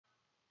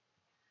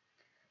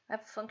I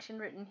have a function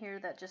written here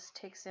that just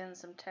takes in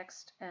some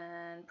text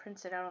and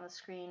prints it out on the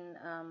screen,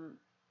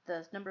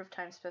 the number of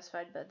times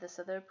specified by this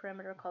other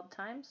parameter called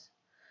times.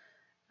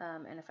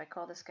 And if I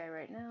call this guy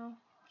right now,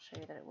 I'll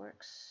show you that it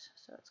works.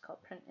 So it's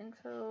called print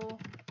info.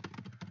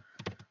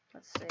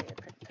 Let's say I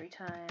print 3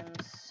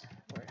 times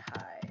word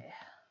hi.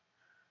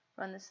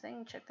 Run this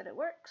thing, check that it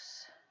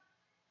works.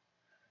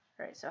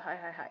 All right, so hi,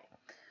 hi, hi.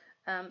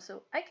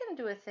 So I can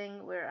do a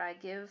thing where I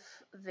give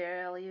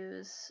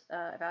values,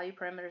 value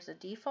parameters a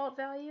default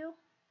value.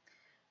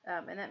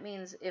 And that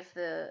means if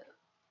the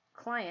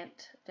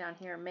client down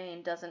here,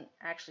 main, doesn't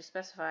actually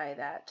specify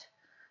that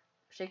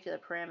particular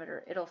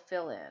parameter, it'll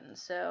fill in.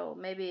 So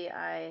maybe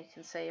I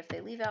can say if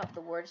they leave out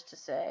the words to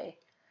say,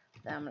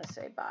 then I'm going to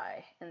say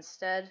bye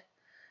instead.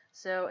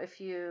 So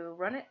if you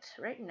run it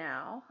right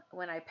now,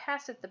 when I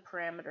pass it the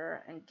parameter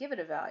and give it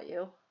a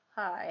value,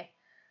 hi,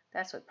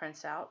 that's what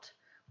prints out.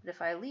 But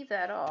if I leave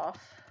that off,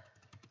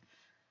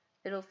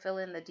 it'll fill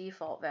in the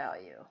default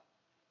value.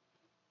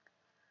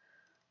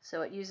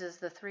 So it uses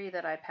the 3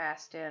 that I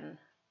passed in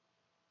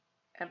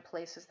and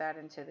places that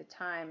into the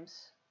times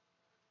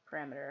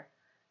parameter.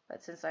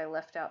 But since I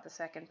left out the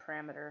second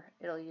parameter,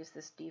 it'll use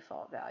this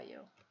default value.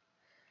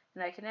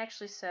 And I can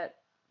actually set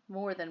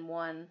more than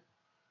one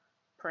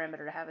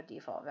parameter to have a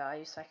default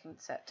value, so I can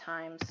set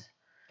times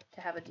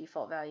to have a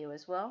default value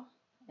as well.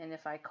 And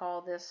if I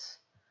call this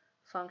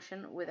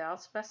function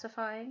without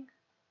specifying,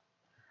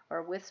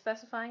 or with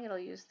specifying, it'll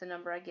use the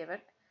number I give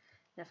it.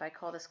 And if I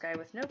call this guy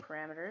with no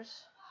parameters,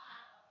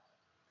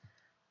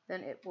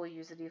 then it will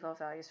use the default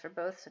values for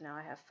both, so now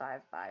I have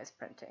 5 byes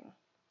printing.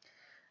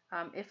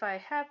 If I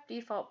have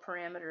default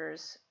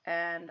parameters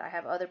and I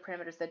have other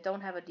parameters that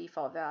don't have a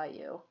default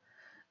value,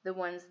 the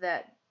ones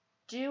that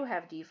do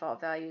have default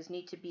values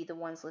need to be the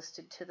ones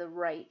listed to the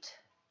right,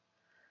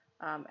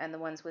 and the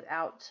ones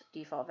without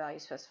default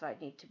values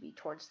specified need to be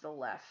towards the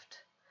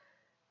left.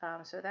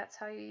 So that's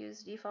how you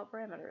use default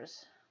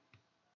parameters.